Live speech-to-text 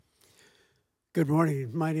Good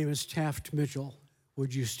morning. My name is Taft Mitchell.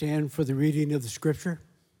 Would you stand for the reading of the scripture?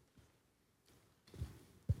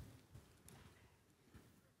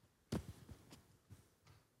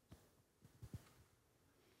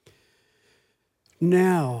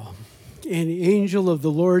 Now, an angel of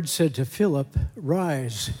the Lord said to Philip,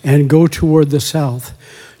 "Rise and go toward the south,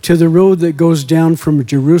 to the road that goes down from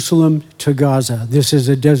Jerusalem to Gaza." This is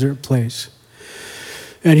a desert place.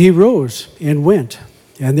 And he rose and went.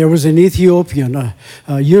 And there was an Ethiopian, a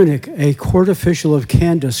eunuch, a court official of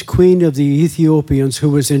Candace, queen of the Ethiopians,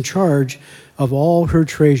 who was in charge of all her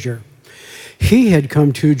treasure. He had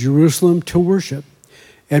come to Jerusalem to worship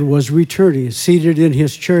and was returning, seated in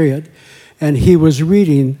his chariot, and he was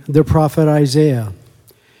reading the prophet Isaiah.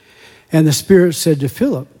 And the Spirit said to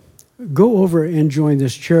Philip, "Go over and join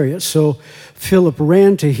this chariot." So Philip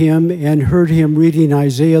ran to him and heard him reading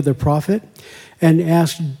Isaiah the prophet and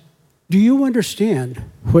asked, "Do you understand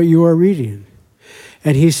what you are reading?"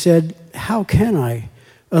 And he said, "How can I,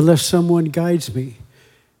 unless someone guides me?"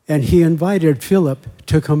 And he invited Philip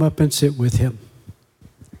to come up and sit with him.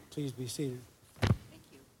 Please be seated. Thank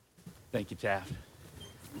you. Thank you, Taft.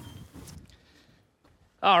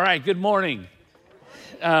 All right, good morning.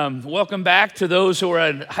 Welcome back to those who are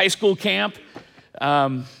at high school camp.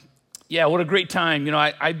 What a great time. You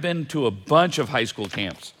know, I've been to a bunch of high school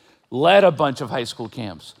camps, led a bunch of high school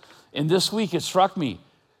camps. And this week it struck me,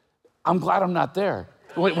 I'm glad I'm not there.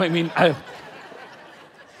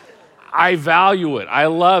 I value it. I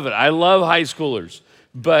love it. I love high schoolers.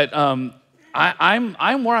 But I'm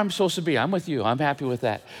where I'm supposed to be. I'm with you. I'm happy with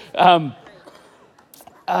that.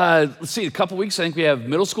 Let's see, a couple weeks, I think we have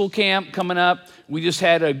middle school camp coming up. We just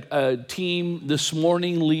had a team this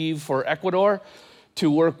morning leave for Ecuador to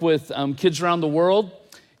work with kids around the world.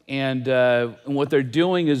 And what they're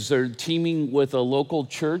doing is they're teaming with a local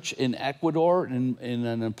church in Ecuador in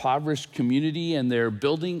an impoverished community, and they're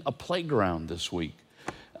building a playground this week.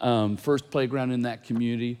 First playground in that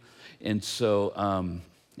community. And so,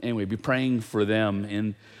 anyway, be praying for them.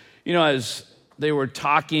 And, you know, as they were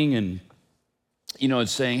talking and, you know,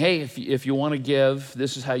 it's saying, hey, if you want to give,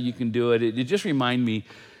 this is how you can do it. It just reminded me,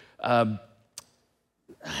 I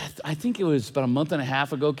think it was about a month and a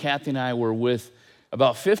half ago, Kathy and I were with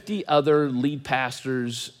about 50 other lead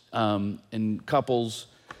pastors and couples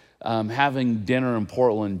having dinner in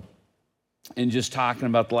Portland and just talking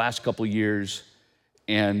about the last couple of years.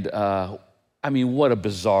 And what a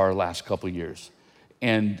bizarre last couple of years.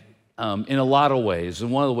 And in a lot of ways, and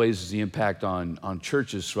one of the ways is the impact on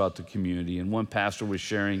churches throughout the community. And one pastor was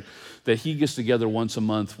sharing that he gets together once a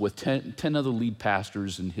month with 10 other lead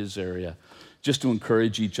pastors in his area just to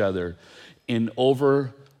encourage each other. And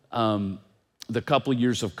over the couple of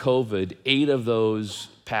years of COVID, 8 of those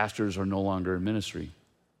pastors are no longer in ministry.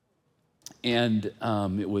 And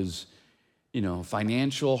it was, you know,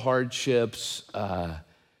 financial hardships,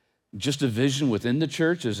 just a vision within the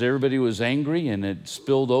church as everybody was angry and it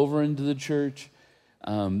spilled over into the church.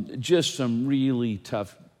 Just some really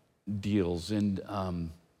tough deals. And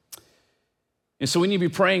so we need to be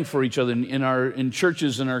praying for each other in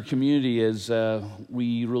churches in our community as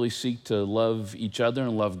we really seek to love each other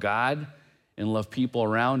and love God and love people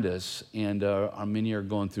around us. And many are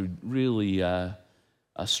going through really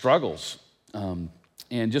struggles.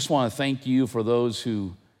 And just want to thank you for those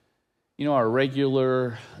who, you know, are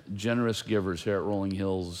regular, generous givers here at Rolling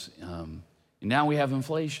Hills. And now we have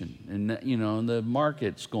inflation, and you know, and the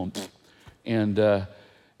market's going. And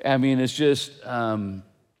it's just,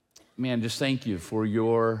 just thank you for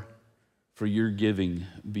your giving,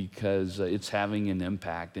 because it's having an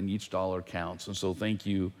impact, and each dollar counts. And so thank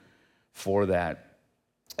you for that.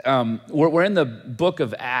 We're in the book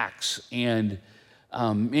of Acts, and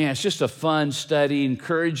it's just a fun study.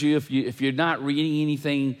 Encourage you, if you're not reading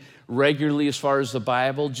anything regularly as far as the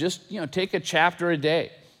Bible, just, you know, take a chapter a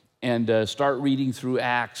day and start reading through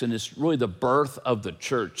Acts. And it's really the birth of the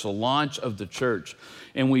church, the launch of the church.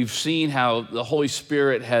 And we've seen how the Holy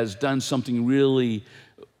Spirit has done something really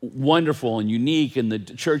wonderful and unique, and the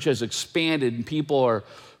church has expanded, and people are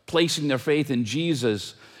placing their faith in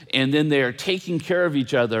Jesus, and then they're taking care of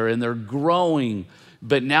each other, and they're growing.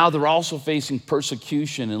 But now they're also facing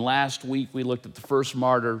persecution. And last week we looked at the first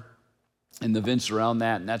martyr and the events around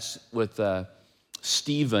that, and that's with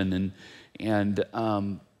Stephen, and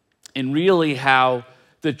really how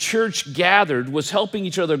the church gathered was helping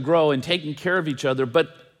each other grow and taking care of each other, but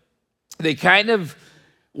they kind of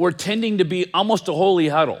were tending to be almost a holy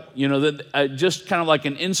huddle, you know, that just kind of like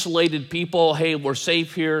an insulated people. Hey, we're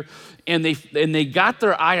safe here, and they got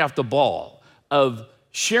their eye off the ball of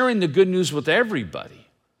sharing the good news with everybody.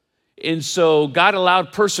 And so God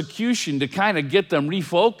allowed persecution to kind of get them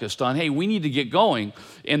refocused on, hey, we need to get going.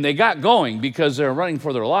 And they got going because they're running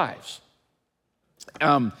for their lives.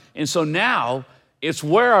 And so now it's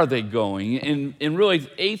where are they going? And really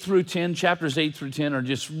 8 through 10, chapters 8 through 10 are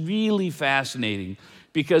just really fascinating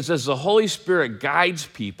because as the Holy Spirit guides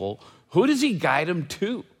people, who does he guide them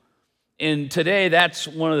to? And today that's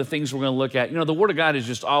one of the things we're going to look at. You know, the Word of God is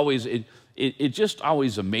just always, it just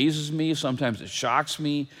always amazes me. Sometimes it shocks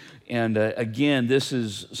me. And again, this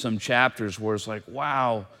is some chapters where it's like,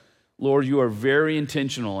 wow, Lord, you are very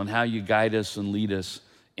intentional in how you guide us and lead us.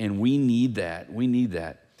 And we need that. We need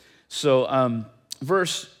that. So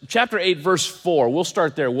chapter 8, verse 4, we'll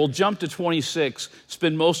start there. We'll jump to 26,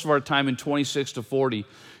 spend most of our time in 26 to 40.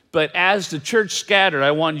 But as the church scattered,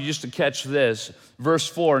 I want you just to catch this. Verse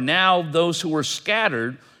 4, now those who were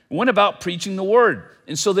scattered went about preaching the word.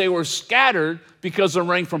 And so they were scattered because they're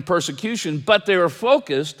running from persecution, but they were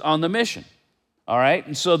focused on the mission. All right?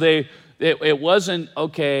 And so it wasn't,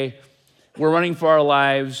 okay, we're running for our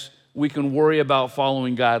lives. We can worry about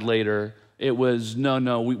following God later. It was,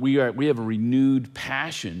 no, we have a renewed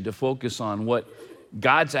passion to focus on what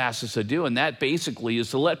God's asked us to do, and that basically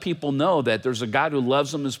is to let people know that there's a God who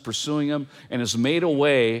loves them, is pursuing them, and has made a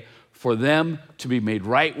way for them to be made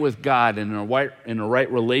right with God and in a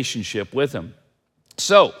right relationship with him.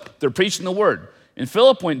 So they're preaching the word. And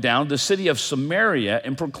Philip went down to the city of Samaria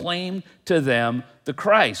and proclaimed to them the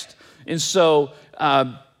Christ. And so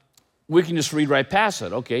we can just read right past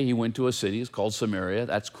it. Okay, he went to a city, it's called Samaria,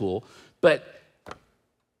 that's cool. But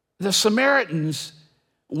the Samaritans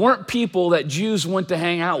weren't people that Jews went to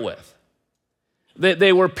hang out with.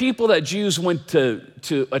 They were people that Jews went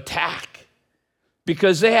to attack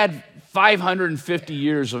because they had 550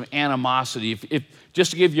 years of animosity. If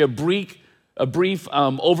just to give you a brief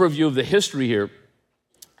overview of the history here,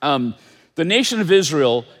 the nation of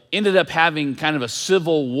Israel ended up having kind of a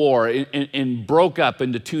civil war and broke up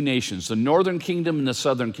into two nations, the northern kingdom and the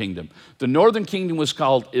southern kingdom. The northern kingdom was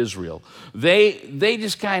called Israel. They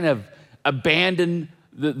just kind of abandoned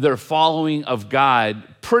their following of God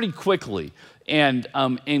pretty quickly. And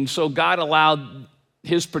so God allowed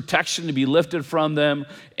his protection to be lifted from them.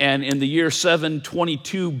 And in the year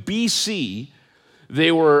 722 BC,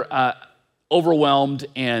 they were overwhelmed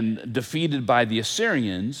and defeated by the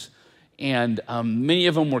Assyrians. And many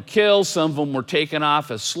of them were killed, some of them were taken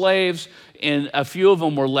off as slaves, and a few of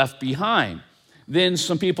them were left behind. Then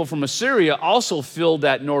some people from Assyria also filled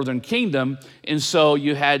that northern kingdom, and so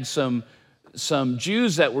you had some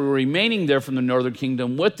Jews that were remaining there from the northern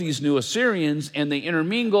kingdom with these new Assyrians, and they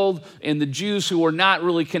intermingled, and the Jews who were not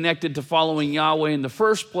really connected to following Yahweh in the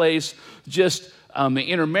first place just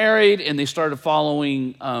intermarried, and they started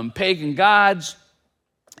following pagan gods,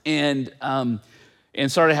 and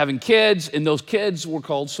started having kids, and those kids were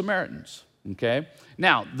called Samaritans, okay?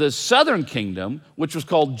 Now, the southern kingdom, which was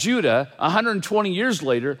called Judah, 120 years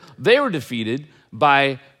later, they were defeated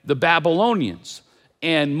by the Babylonians,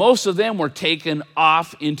 and most of them were taken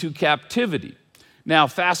off into captivity. Now,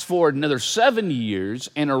 fast forward another 70 years,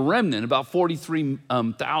 and a remnant, about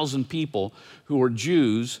 43,000 people who were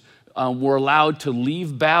Jews, were allowed to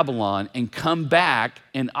leave Babylon and come back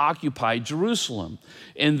and occupy Jerusalem.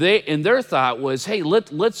 And their thought was, hey,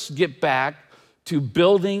 let's get back to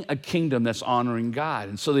building a kingdom that's honoring God.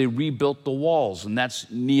 And so they rebuilt the walls, and that's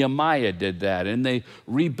Nehemiah did that. And they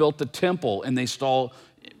rebuilt the temple, and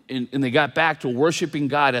they got back to worshiping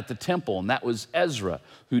God at the temple, and that was Ezra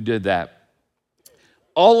who did that.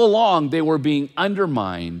 All along, they were being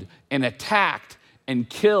undermined and attacked and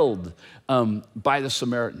killed by the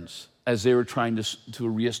Samaritans as they were trying to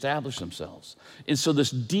reestablish themselves. And so this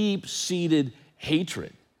deep-seated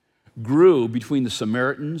hatred grew between the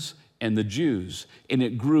Samaritans and the Jews, and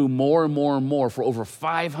it grew more and more and more for over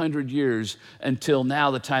 500 years until now,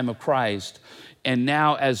 the time of Christ. And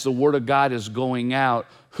now, as the Word of God is going out,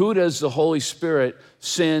 who does the Holy Spirit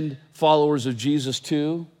send followers of Jesus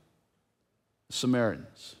to?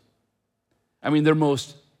 Samaritans. I mean, they're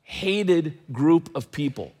most hated group of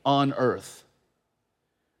people on earth.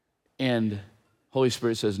 And Holy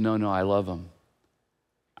Spirit says, no, I love them.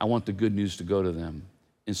 I want the good news to go to them.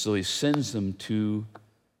 And so he sends them to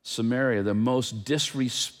Samaria, the most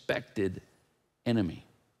disrespected enemy.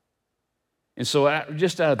 And so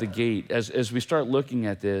just out of the gate, as we start looking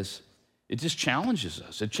at this, it just challenges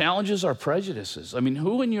us. It challenges our prejudices. I mean,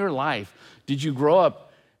 who in your life did you grow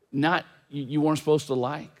up you weren't supposed to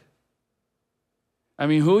like? I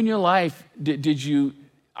mean, who in your life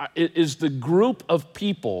is the group of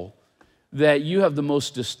people that you have the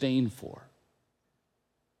most disdain for?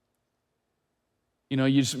 You know,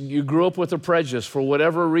 you grew up with a prejudice for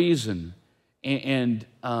whatever reason, And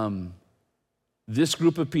this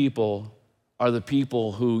group of people are the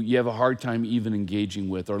people who you have a hard time even engaging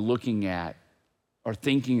with or looking at or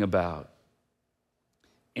thinking about.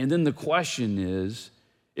 And then the question is,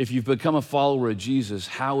 if you've become a follower of Jesus,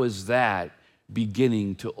 how is that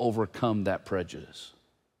beginning to overcome that prejudice?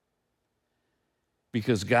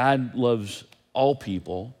 Because God loves all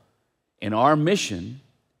people, and our mission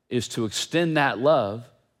is to extend that love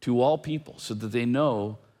to all people so that they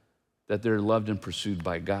know that they're loved and pursued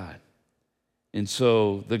by God. And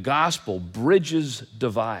so the gospel bridges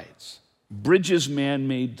divides, bridges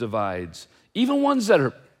man-made divides, even ones that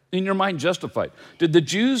are, in your mind, justified. Did the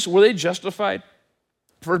Jews, were they justified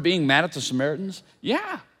for being mad at the Samaritans?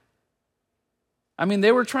 Yeah. I mean,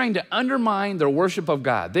 they were trying to undermine their worship of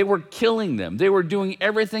God. They were killing them. They were doing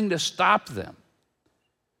everything to stop them.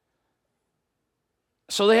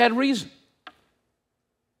 So they had reason.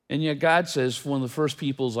 And yet God says, one of the first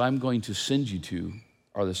peoples I'm going to send you to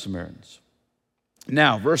are the Samaritans.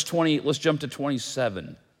 Now, verse 20, let's jump to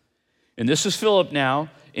 27. And this is Philip now,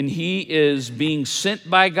 and he is being sent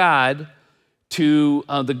by God to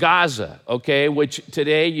the Gaza, okay, which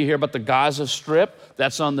today you hear about the Gaza Strip.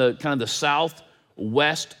 That's on the kind of the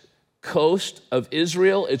southwest coast of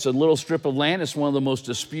Israel. It's a little strip of land. It's one of the most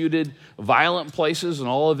disputed, violent places in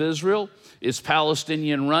all of Israel. It's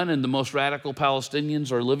Palestinian run, and the most radical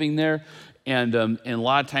Palestinians are living there. And a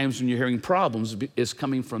lot of times when you're hearing problems, it's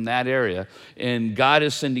coming from that area. And God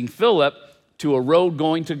is sending Philip to a road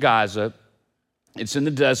going to Gaza. It's in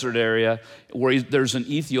the desert area where there's an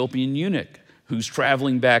Ethiopian eunuch who's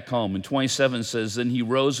traveling back home. And 27 says, then he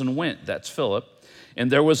rose and went. That's Philip.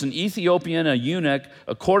 And there was an Ethiopian, a eunuch,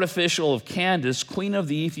 a court official of Candace, queen of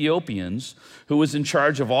the Ethiopians, who was in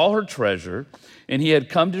charge of all her treasure. And he had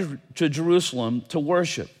come to Jerusalem to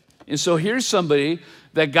worship. And so here's somebody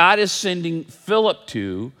that God is sending Philip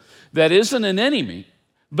to that isn't an enemy,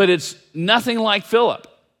 but it's nothing like Philip.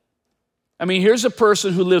 I mean, here's a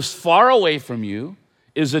person who lives far away from you,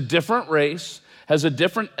 is a different race, has a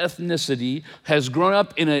different ethnicity, has grown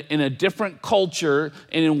up in a different culture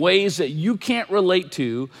and in ways that you can't relate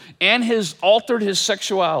to, and has altered his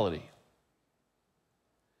sexuality.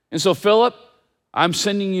 And so, Philip, I'm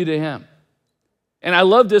sending you to him. And I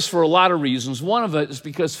love this for a lot of reasons. One of it is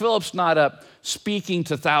because Philip's not up speaking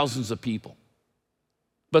to thousands of people.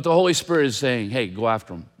 But the Holy Spirit is saying, hey, go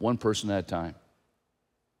after them, one person at a time.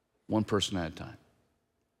 One person at a time.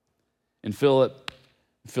 And Philip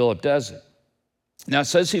does it. Now, it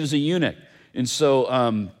says he was a eunuch. And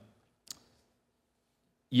so,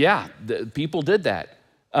 people did that.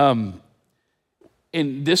 And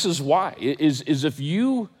this is why. Is if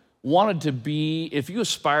you wanted to be, if you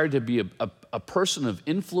aspired to be a person of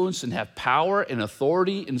influence and have power and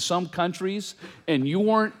authority in some countries, and you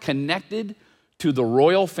weren't connected to the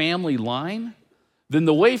royal family line, then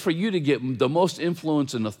the way for you to get the most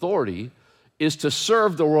influence and authority is to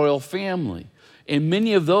serve the royal family. And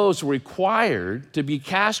many of those were required to be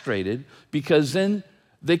castrated because then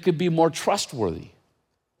they could be more trustworthy.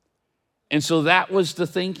 And so that was the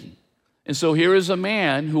thinking. And so here is a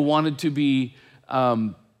man who wanted to be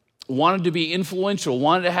influential,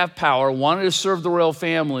 wanted to have power, wanted to serve the royal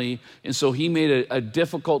family, and so he made a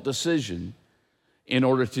difficult decision in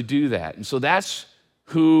order to do that. And so that's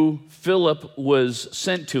who Philip was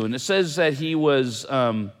sent to. And it says that he was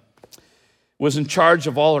in charge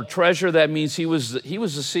of all her treasure. That means he was the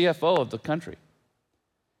CFO of the country.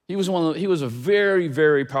 He was a very,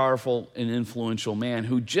 very powerful and influential man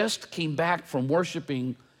who just came back from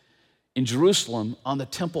worshiping in Jerusalem on the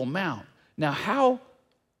Temple Mount. Now, how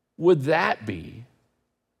would that be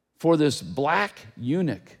for this black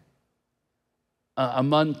eunuch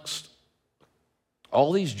amongst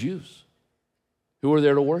all these Jews who were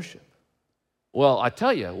there to worship? Well, I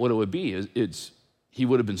tell you what it would be. He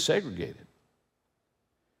would have been segregated.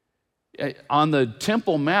 On the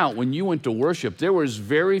Temple Mount, when you went to worship, there was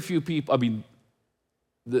very few people,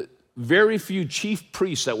 the very few chief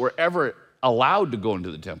priests that were ever allowed to go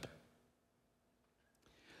into the temple.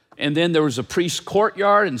 And then there was a priest's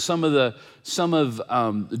courtyard, and some of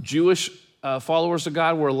the Jewish followers of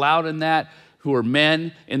God were allowed in that, who were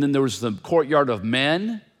men. And then there was the courtyard of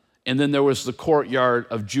men, and then there was the courtyard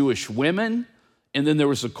of Jewish women, and then there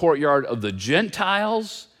was the courtyard of the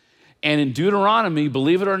Gentiles. And in Deuteronomy,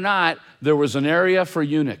 believe it or not, there was an area for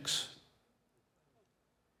eunuchs.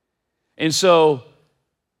 And so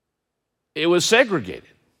it was segregated.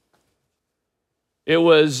 It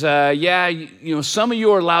was, some of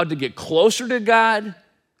you are allowed to get closer to God,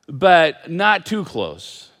 but not too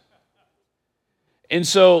close. And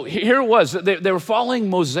so here it was. They were following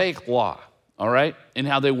Mosaic law, all right, in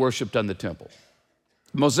how they worshiped on the temple.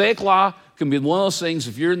 Mosaic law can be one of those things,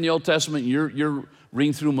 if you're in the Old Testament, you're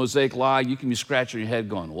reading through Mosaic law, you can be scratching your head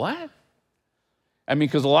going, what? I mean,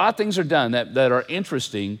 because a lot of things are done that are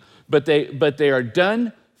interesting, but they are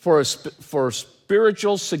done for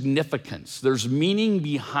spiritual significance. There's meaning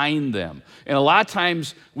behind them. And a lot of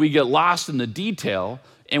times we get lost in the detail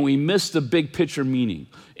and we miss the big picture meaning.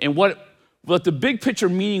 And what the big picture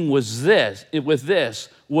meaning was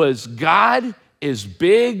was God is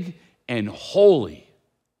big and holy,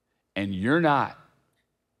 and you're not.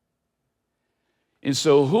 And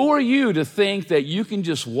so who are you to think that you can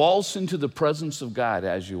just waltz into the presence of God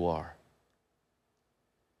as you are?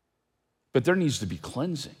 But there needs to be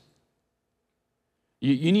cleansing.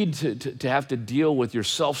 You need to have to deal with your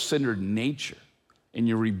self-centered nature and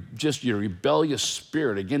your rebellious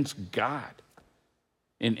spirit against God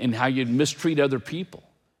and how you mistreat other people.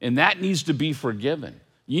 And that needs to be forgiven.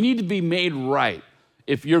 You need to be made right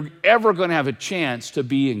if you're ever going to have a chance to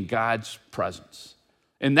be in God's presence.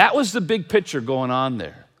 And that was the big picture going on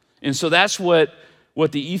there. And so that's what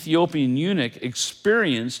the Ethiopian eunuch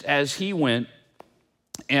experienced as he went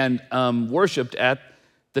and worshiped at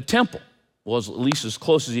the temple. Well, at least as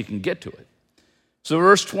close as he can get to it. So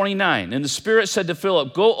verse 29, and the Spirit said to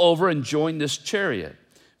Philip, go over and join this chariot.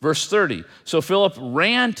 Verse 30, so Philip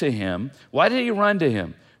ran to him. Why did he run to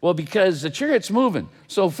him? Well, because the chariot's moving.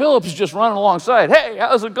 So Philip's just running alongside. Hey,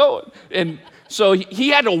 how's it going? And so he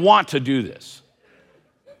had to want to do this.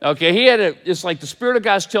 Okay, it's like the Spirit of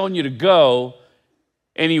God's telling you to go,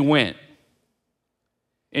 and he went.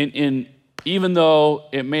 And even though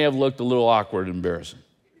it may have looked a little awkward and embarrassing.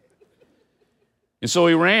 And so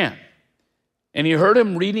he ran. And he heard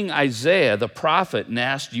him reading Isaiah, the prophet, and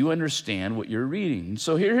asked, do you understand what you're reading? And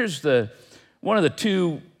so here's one of the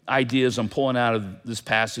two ideas I'm pulling out of this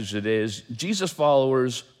passage today is Jesus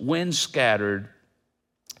followers, when scattered,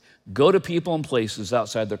 go to people and places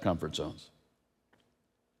outside their comfort zones.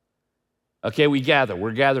 Okay, we're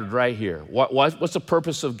gathered right here. What's the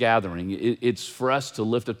purpose of gathering? It's for us to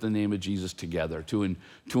lift up the name of Jesus together, to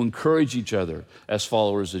encourage each other as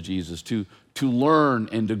followers of Jesus, to learn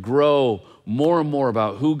and to grow more and more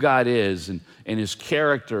about who God is and his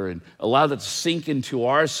character, and allow that to sink into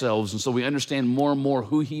ourselves, and so we understand more and more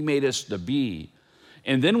who he made us to be.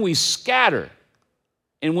 And then we scatter.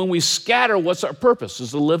 And when we scatter, what's our purpose? Is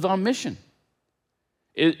to live on mission.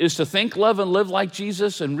 Is to think, love, and live like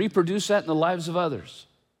Jesus and reproduce that in the lives of others.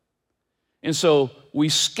 And so we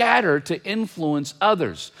scatter to influence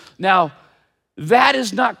others. Now, that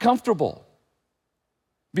is not comfortable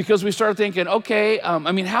because we start thinking, okay,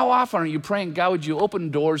 how often are you praying, God, would you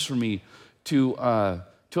open doors for me to have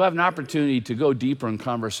an opportunity to go deeper in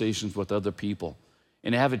conversations with other people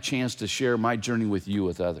and have a chance to share my journey with you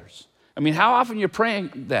with others? How often are you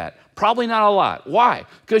praying that? Probably not a lot. Why?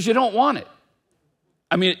 Because you don't want it.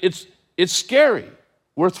 It's scary.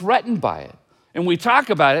 We're threatened by it. And we talk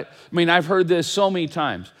about it. I've heard this so many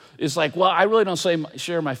times. It's like, well, I really don't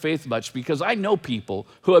share my faith much because I know people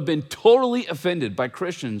who have been totally offended by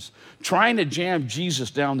Christians trying to jam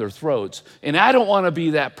Jesus down their throats, and I don't want to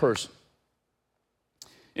be that person.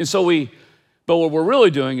 And so but what we're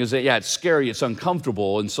really doing is that, it's scary, it's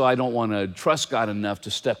uncomfortable, and so I don't want to trust God enough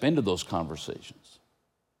to step into those conversations.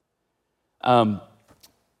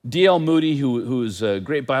 D.L. Moody, who is a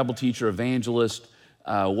great Bible teacher, evangelist,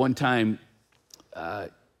 one time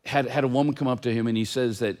had a woman come up to him, and he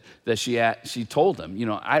says that she told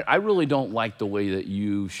him, I really don't like the way that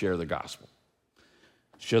you share the gospel,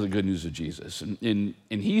 share the good news of Jesus. And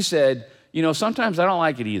he said, sometimes I don't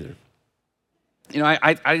like it either.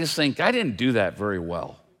 I just think I didn't do that very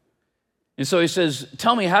well. And so he says,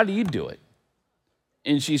 tell me, how do you do it?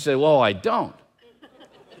 And she said, well, I don't.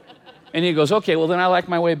 And he goes, okay, well, then I like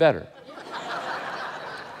my way better.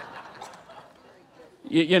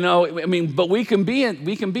 But we can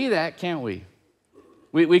be that, can't we?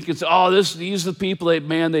 We can say, these are the people that,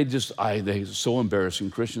 man, they're so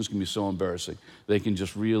embarrassing. Christians can be so embarrassing. They can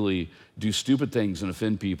just really do stupid things and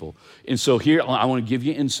offend people. And so here, I want to give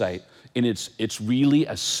you insight, and it's really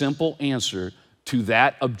a simple answer to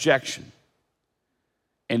that objection.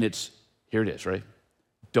 And here it is, right?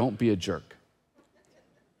 Don't be a jerk.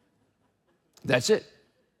 That's it.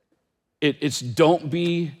 It's don't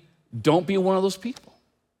be one of those people.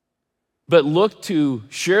 But look to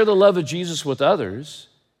share the love of Jesus with others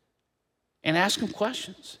and ask them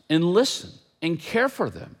questions and listen and care for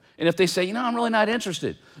them. And if they say, I'm really not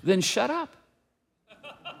interested, then shut up.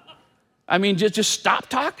 Just stop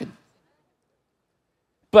talking.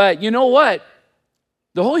 But you know what?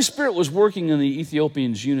 The Holy Spirit was working in the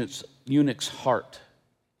Ethiopian eunuch's heart.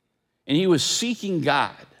 And he was seeking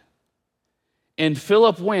God. And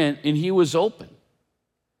Philip went, and he was open.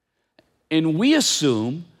 And we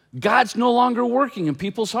assume God's no longer working in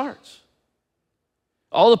people's hearts.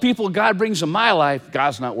 All the people God brings in my life,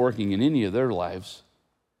 God's not working in any of their lives.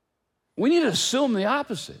 We need to assume the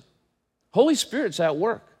opposite. Holy Spirit's at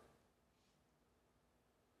work.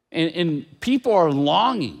 And people are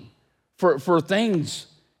longing for things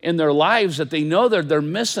in their lives that they know they're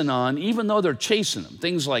missing on, even though they're chasing them.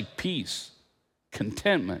 Things like peace,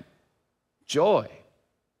 contentment, joy.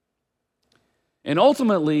 And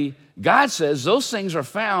ultimately, God says those things are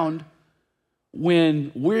found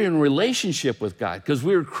when we're in relationship with God, because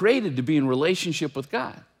we were created to be in relationship with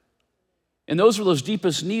God. And those where those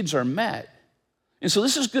deepest needs are met. And so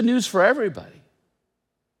this is good news for everybody.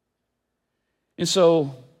 And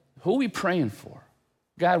so who are we praying for?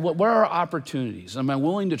 God, what are our opportunities? Am I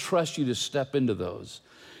willing to trust you to step into those?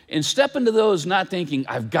 And step into those not thinking,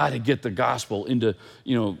 I've got to get the gospel into,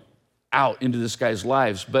 out into this guy's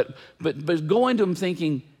lives, but go into them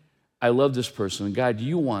thinking, I love this person. God,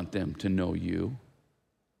 you want them to know you.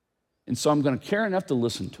 And so I'm going to care enough to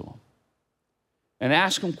listen to them and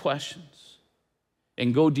ask them questions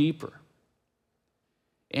and go deeper.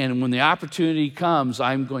 And when the opportunity comes,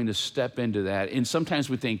 I'm going to step into that. And sometimes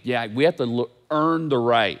we think, we have to earn the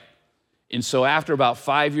right. And so after about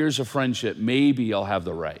 5 years of friendship, maybe I'll have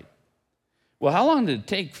the right. Well, how long did it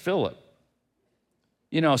take Philip?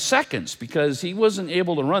 Seconds, because he wasn't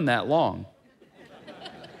able to run that long.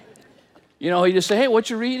 He just said, hey, what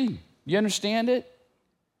you reading? You understand it?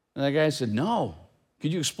 And that guy said, no.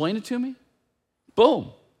 Could you explain it to me? Boom.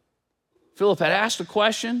 Philip had asked a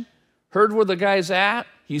question, heard where the guy's at,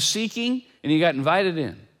 he's seeking, and he got invited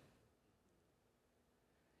in.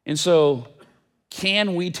 And so,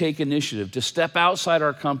 can we take initiative to step outside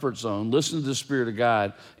our comfort zone, listen to the Spirit of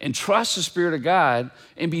God, and trust the Spirit of God,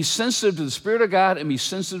 and be sensitive to the Spirit of God, and be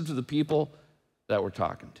sensitive to the people that we're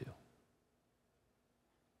talking to?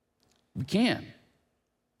 We can.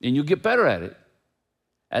 And you'll get better at it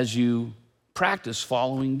as you practice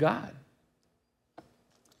following God.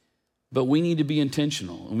 But we need to be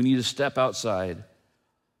intentional, and we need to step outside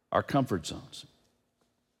our comfort zones.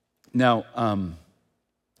 Now,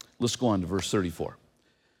 let's go on to verse 34.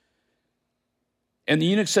 And the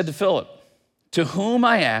eunuch said to Philip, to whom,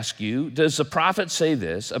 I ask you, does the prophet say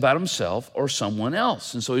this about himself or someone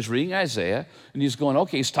else? And so he's reading Isaiah, and he's going,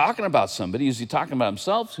 okay, he's talking about somebody. Is he talking about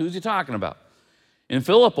himself? Who's he talking about? And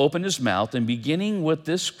Philip opened his mouth, and beginning with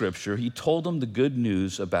this scripture, he told him the good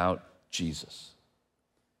news about Jesus.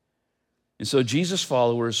 And so Jesus'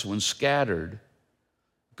 followers, when scattered,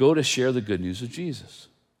 go to share the good news of Jesus.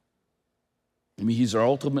 He's our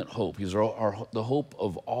ultimate hope. He's the hope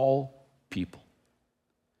of all people.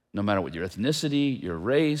 No matter what your ethnicity, your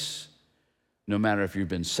race, no matter if you've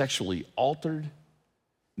been sexually altered,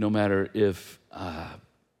 no matter if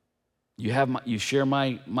you share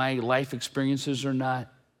my life experiences or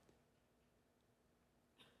not.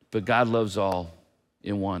 But God loves all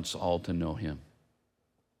and wants all to know him.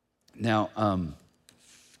 Now,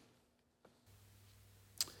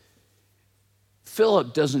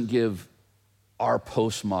 Philip doesn't give our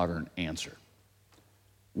postmodern answer.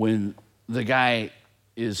 When the guy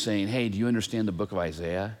is saying, hey, do you understand the book of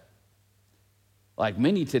Isaiah? Like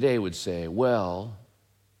many today would say, well,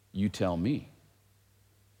 you tell me.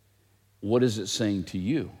 What is it saying to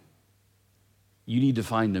you? You need to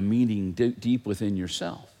find the meaning deep within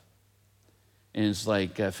yourself. And it's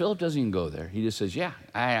like, Philip doesn't even go there. He just says, yeah,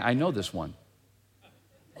 I know this one.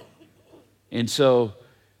 And so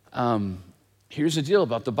here's the deal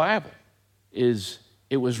about the Bible, is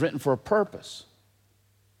it was written for a purpose.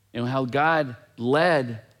 And how God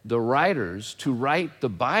led the writers to write the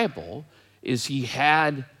Bible is he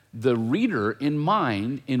had the reader in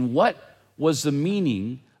mind in what was the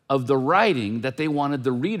meaning of the writing that they wanted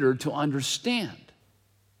the reader to understand.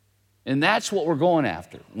 And that's what we're going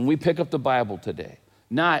after when we pick up the Bible today.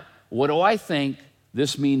 Not, what do I think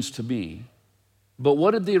this means to me, but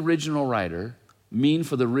what did the original writer mean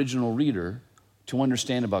for the original reader to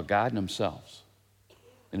understand about God and himself?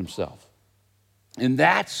 And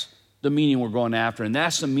that's the meaning we're going after, and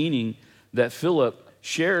that's the meaning that Philip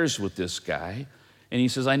shares with this guy. And he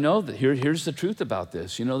says, I know that here's the truth about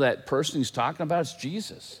this. You know, that person he's talking about is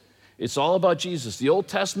Jesus. It's all about Jesus. The Old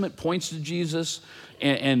Testament points to Jesus,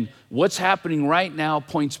 and what's happening right now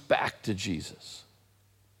points back to Jesus.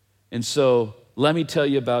 And so let me tell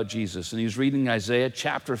you about Jesus. And he's reading Isaiah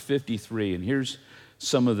chapter 53, and here's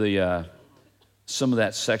some of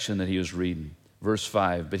that section that he was reading. Verse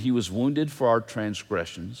 5, but he was wounded for our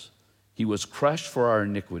transgressions. He was crushed for our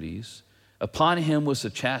iniquities. Upon him was the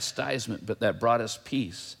chastisement that brought us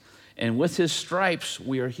peace. And with his stripes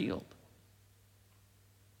we are healed.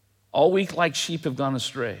 All we like sheep have gone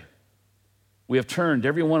astray. We have turned,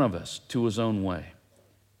 every one of us, to his own way.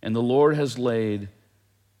 And the Lord has laid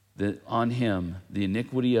on him the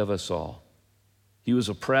iniquity of us all. He was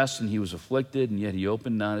oppressed and he was afflicted, and yet he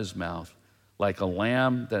opened not his mouth. Like a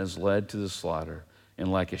lamb that is led to the slaughter, and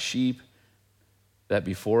like a sheep that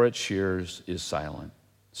before its shears is silent,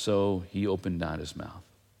 so he opened not his mouth.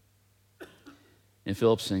 And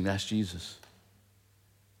Philip's saying, that's Jesus.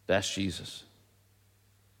 That's Jesus.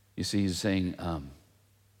 You see, he's saying,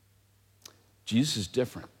 Jesus is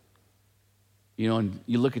different. You know, and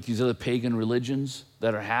you look at these other pagan religions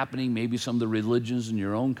that are happening, maybe some of the religions in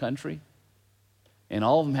your own country, and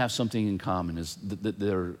all of them have something in common, is that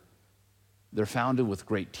they're founded with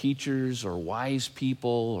great teachers or wise people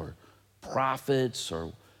or prophets,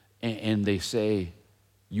 and they say,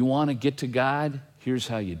 you want to get to God? Here's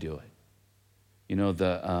how you do it. You know,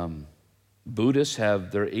 the Buddhists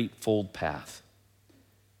have their eightfold path.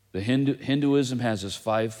 The Hinduism has its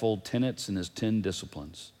fivefold tenets and its 10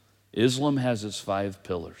 disciplines. Islam has its 5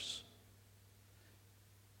 pillars.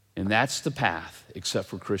 And that's the path, except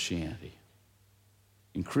for Christianity.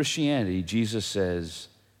 In Christianity, Jesus says,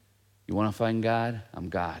 you want to find God? I'm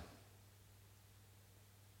God.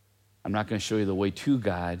 I'm not going to show you the way to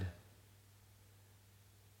God.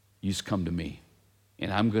 You just come to me.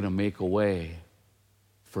 And I'm going to make a way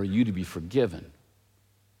for you to be forgiven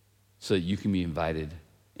so that you can be invited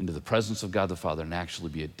into the presence of God the Father and actually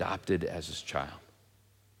be adopted as his child.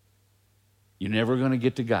 You're never going to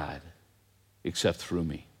get to God except through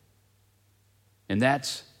me. And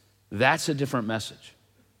that's a different message.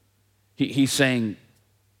 He's saying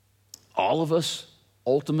all of us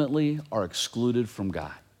ultimately are excluded from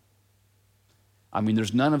God. I mean,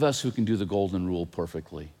 there's none of us who can do the golden rule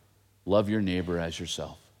perfectly. Love your neighbor as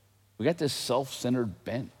yourself. We got this self-centered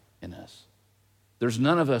bent in us. There's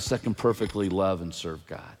none of us that can perfectly love and serve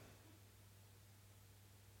God.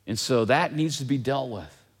 And so that needs to be dealt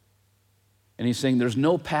with. And he's saying there's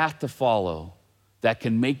no path to follow that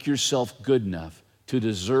can make yourself good enough to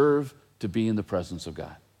deserve to be in the presence of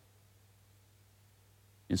God.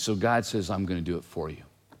 And so God says, I'm going to do it for you.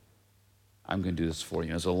 I'm going to do this for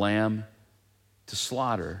you. As a lamb to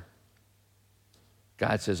slaughter,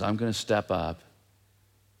 God says, I'm going to step up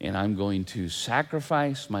and I'm going to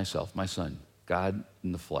sacrifice myself, my son, God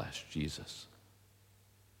in the flesh, Jesus,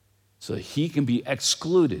 so that he can be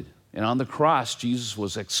excluded. And on the cross, Jesus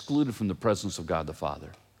was excluded from the presence of God the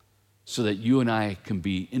Father so that you and I can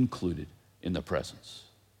be included in the presence.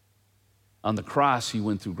 On the cross, he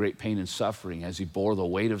went through great pain and suffering as he bore the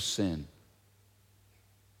weight of sin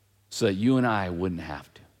so that you and I wouldn't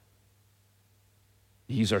have to.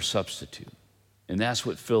 He's our substitute. And that's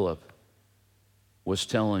what Philip was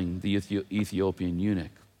telling the Ethiopian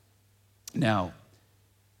eunuch. Now,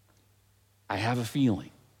 I have a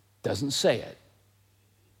feeling, doesn't say it,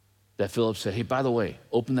 that Philip said, hey, by the way,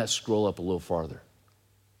 open that scroll up a little farther.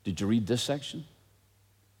 Did you read this section?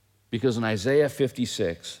 Because in Isaiah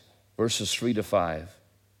 56, verses 3-5,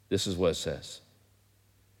 this is what it says.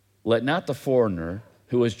 Let not the foreigner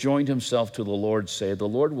who has joined himself to the Lord say, the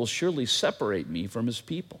Lord will surely separate me from his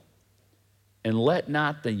people. And let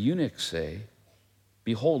not the eunuch say,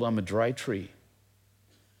 behold, I'm a dry tree.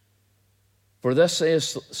 For thus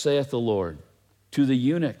saith the Lord, to the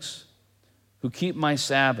eunuchs who keep my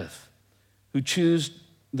Sabbath, who choose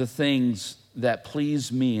the things that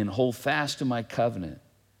please me and hold fast to my covenant,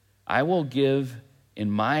 I will give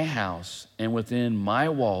in my house and within my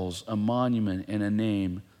walls a monument and a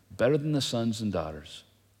name better than the sons and daughters.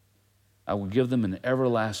 I will give them an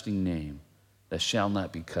everlasting name that shall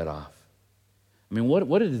not be cut off. I mean,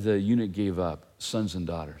 what did the eunuch give up? Sons and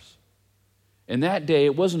daughters. In that day,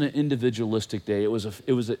 it wasn't an individualistic day. It was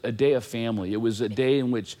a day of family. It was a day in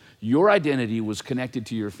which your identity was connected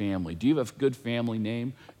to your family. Do you have a good family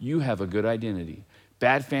name? You have a good identity.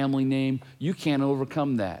 Bad family name, you can't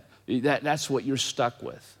overcome that. That's what you're stuck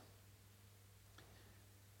with.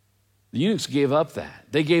 The eunuchs gave up that.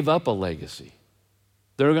 They gave up a legacy.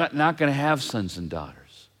 They're not going to have sons and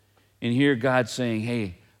daughters. And here God's saying,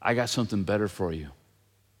 hey, I got something better for you.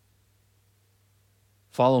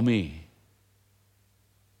 Follow me,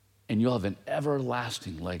 and you'll have an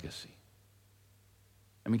everlasting legacy.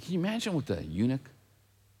 I mean, can you imagine what the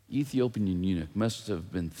Ethiopian eunuch must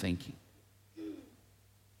have been thinking?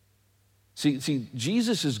 See,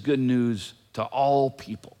 Jesus is good news to all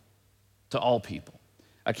people, to all people.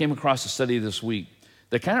 I came across a study this week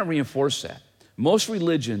that kind of reinforced that. Most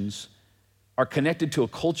religions are connected to a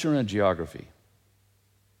culture and a geography.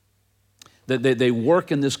 They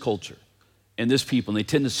work in this culture and this people, and they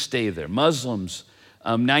tend to stay there. Muslims,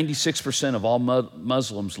 96% of all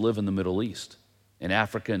Muslims live in the Middle East, in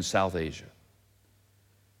Africa and South Asia.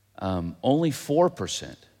 only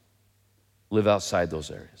 4% live outside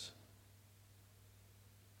those areas.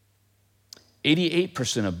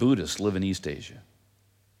 88% of Buddhists live in East Asia.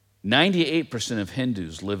 98% of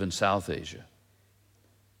Hindus live in South Asia.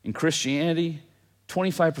 In Christianity,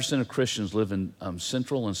 25% of Christians live in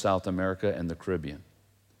Central and South America and the Caribbean.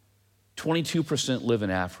 22% live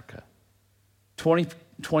in Africa.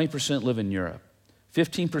 20% live in Europe.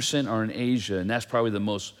 15% are in Asia, and that's probably the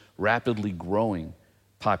most rapidly growing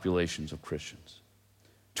populations of Christians.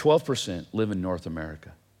 12% live in North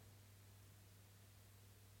America.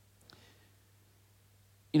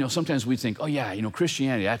 Sometimes we think, oh yeah,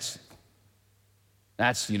 Christianity,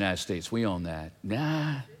 that's the United States. We own that.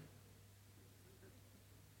 Nah.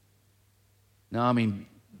 No, I mean,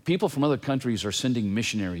 people from other countries are sending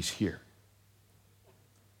missionaries here.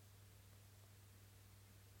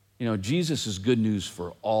 Jesus is good news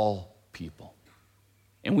for all people.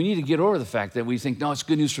 And we need to get over the fact that we think, no, it's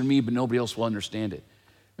good news for me, but nobody else will understand it.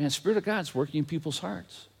 Man, the Spirit of God's working in people's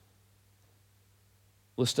hearts.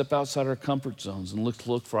 Let's step outside our comfort zones and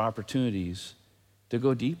look for opportunities to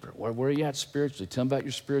go deeper. Where are you at spiritually? Tell them about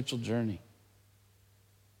your spiritual journey.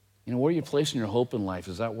 Where are you placing your hope in life?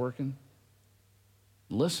 Is that working?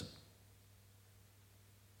 Listen.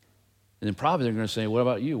 And then probably they're going to say, what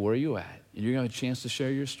about you? Where are you at? And you're going to have a chance to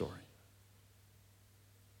share your story.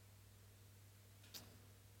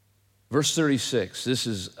 Verse 36, this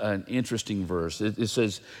is an interesting verse. It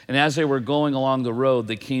says, and as they were going along the road,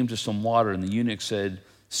 they came to some water, and the eunuch said,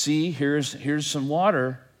 see, here's some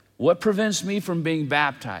water. What prevents me from being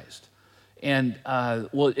baptized? And,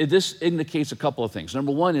 this indicates a couple of things.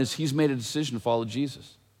 Number one is he's made a decision to follow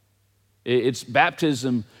Jesus.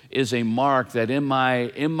 Baptism is a mark that in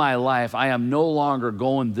my life, I am no longer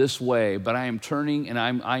going this way, but I am turning and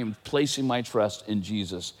I am placing my trust in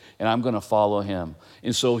Jesus, and I'm going to follow him.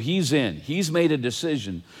 And so he's made a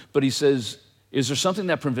decision, but he says, is there something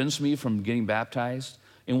that prevents me from getting baptized?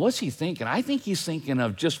 And what's he thinking? I think he's thinking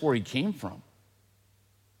of just where he came from.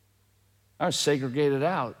 I was segregated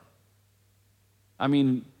out. I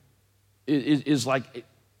mean, it is like,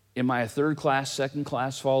 am I a third class, second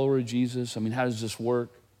class follower of Jesus? I mean, how does this work?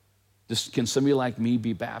 Can somebody like me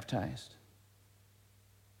be baptized?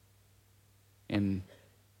 And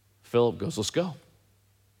Philip goes, let's go.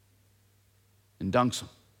 And dunks him.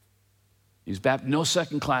 He's baptized. No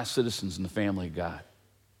second class citizens in the family of God.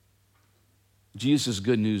 Jesus is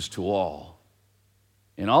good news to all.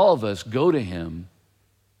 And all of us go to him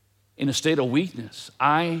in a state of weakness.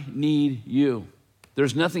 I need you.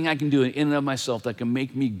 There's nothing I can do in and of myself that can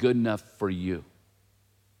make me good enough for you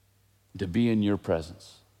to be in your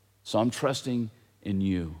presence. So I'm trusting in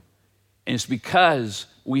you. And it's because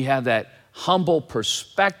we have that humble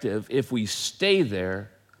perspective, if we stay there,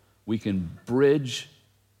 we can bridge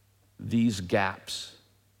these gaps,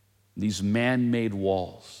 these man-made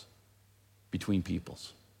walls between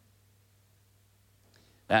peoples.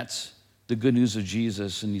 That's the good news of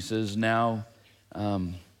Jesus. And he says now,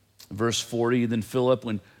 verse 40, then Philip,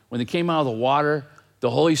 when they came out of the water, the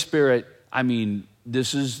Holy Spirit,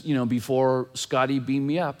 this is, before Scotty beamed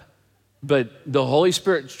me up, but the Holy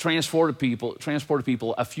Spirit transported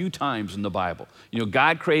people a few times in the Bible.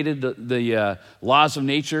 God created the laws of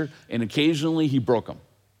nature, and occasionally he broke them.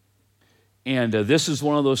 And this is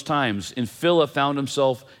one of those times. And Philip found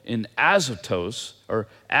himself in Azotus,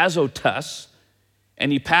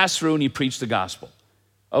 and he passed through and he preached the gospel.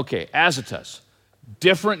 Okay, Azotus.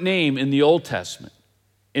 Different name in the Old Testament.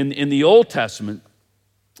 In the Old Testament,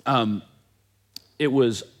 it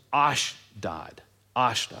was Ashdod.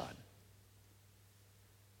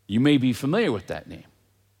 You may be familiar with that name.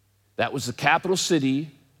 That was the capital city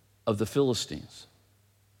of the Philistines.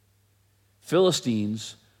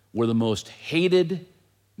 Philistines were the most hated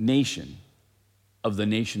nation of the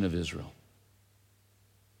nation of Israel.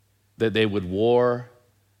 That they would war,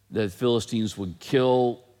 the Philistines would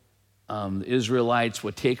kill the Israelites,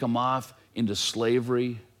 would take them off into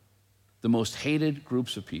slavery, the most hated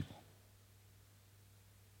groups of people.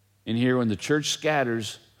 And here, when the church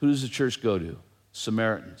scatters, who does the church go to?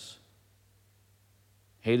 Samaritans.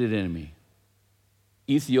 Hated enemy.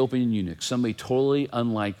 Ethiopian eunuch, somebody totally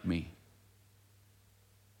unlike me.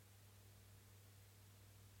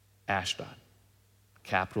 Ashdod,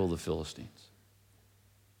 capital of the Philistines.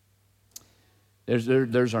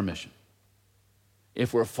 There's our mission.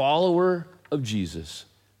 If we're a follower of Jesus,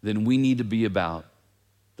 then we need to be about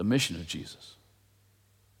the mission of Jesus.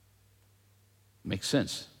 Makes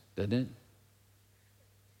sense, doesn't it?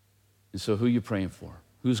 And so who are you praying for?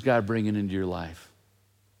 Who's God bringing into your life?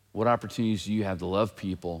 What opportunities do you have to love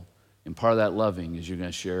people? And part of that loving is you're going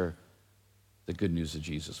to share the good news of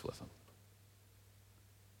Jesus with them.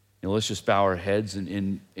 let's just bow our heads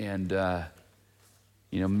and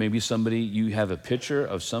maybe you have a picture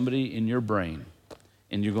of somebody in your brain,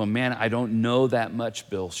 and you're going, man, I don't know that much,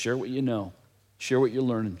 Bill. Share what you know. Share what you're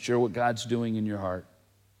learning. Share what God's doing in your heart.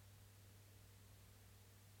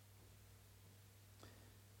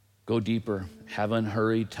 Go deeper. Have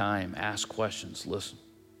unhurried time. Ask questions. Listen.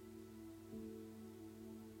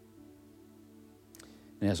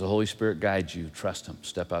 And as the Holy Spirit guides you, trust Him.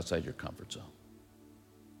 Step outside your comfort zone.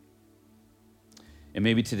 And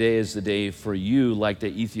maybe today is the day for you, like the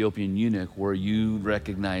Ethiopian eunuch, where you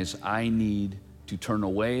recognize, I need to turn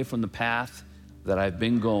away from the path that I've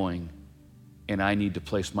been going, and I need to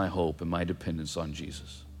place my hope and my dependence on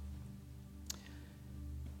Jesus.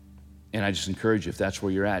 And I just encourage you, if that's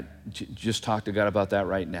where you're at, just talk to God about that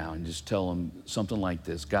right now and just tell Him something like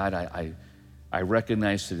this. God, I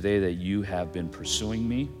recognize today that you have been pursuing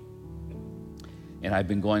me, and I've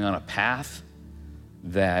been going on a path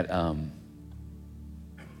that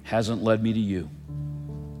hasn't led me to you.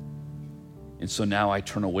 And so now I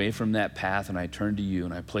turn away from that path and I turn to you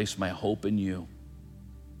and I place my hope in you.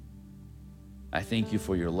 I thank you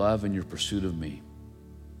for your love and your pursuit of me.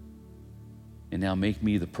 And now make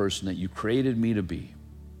me the person that you created me to be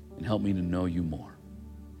and help me to know you more.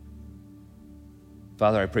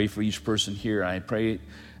 Father, I pray for each person here. I pray,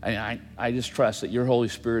 I just trust that your Holy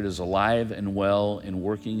Spirit is alive and well and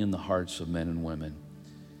working in the hearts of men and women.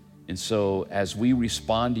 And so as we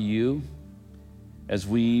respond to you, as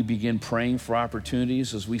we begin praying for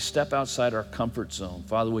opportunities, as we step outside our comfort zone,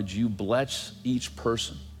 Father, would you bless each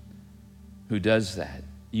person who does that,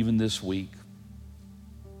 even this week?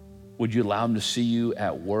 Would you allow them to see you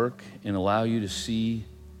at work and allow them to see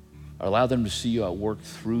you at work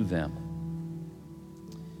through them?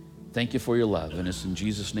 Thank you for your love, and it's in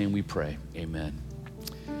Jesus' name we pray. Amen.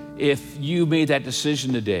 If you made that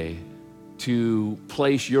decision today to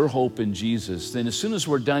place your hope in Jesus, then as soon as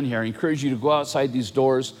we're done here, I encourage you to go outside these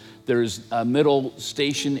doors. There's a middle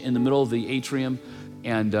station in the middle of the atrium,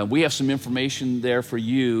 and we have some information there for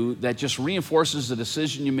you that just reinforces the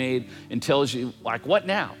decision you made and tells you, like, what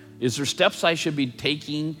now? Is there steps I should be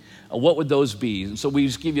taking? What would those be? And so we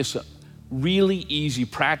just give you some really easy,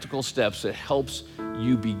 practical steps that helps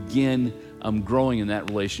you begin growing in that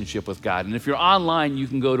relationship with God. And if you're online, you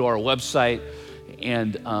can go to our website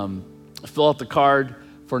and fill out the card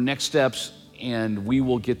for next steps, and we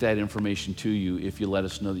will get that information to you if you let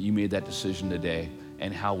us know that you made that decision today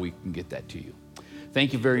and how we can get that to you.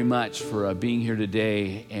 Thank you very much for being here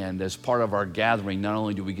today. And as part of our gathering, not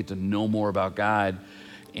only do we get to know more about God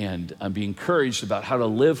and be encouraged about how to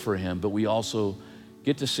live for Him, but we also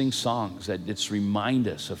get to sing songs that just remind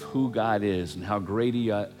us of who God is and how great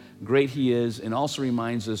He is, and also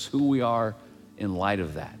reminds us who we are in light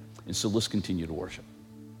of that. And so let's continue to worship.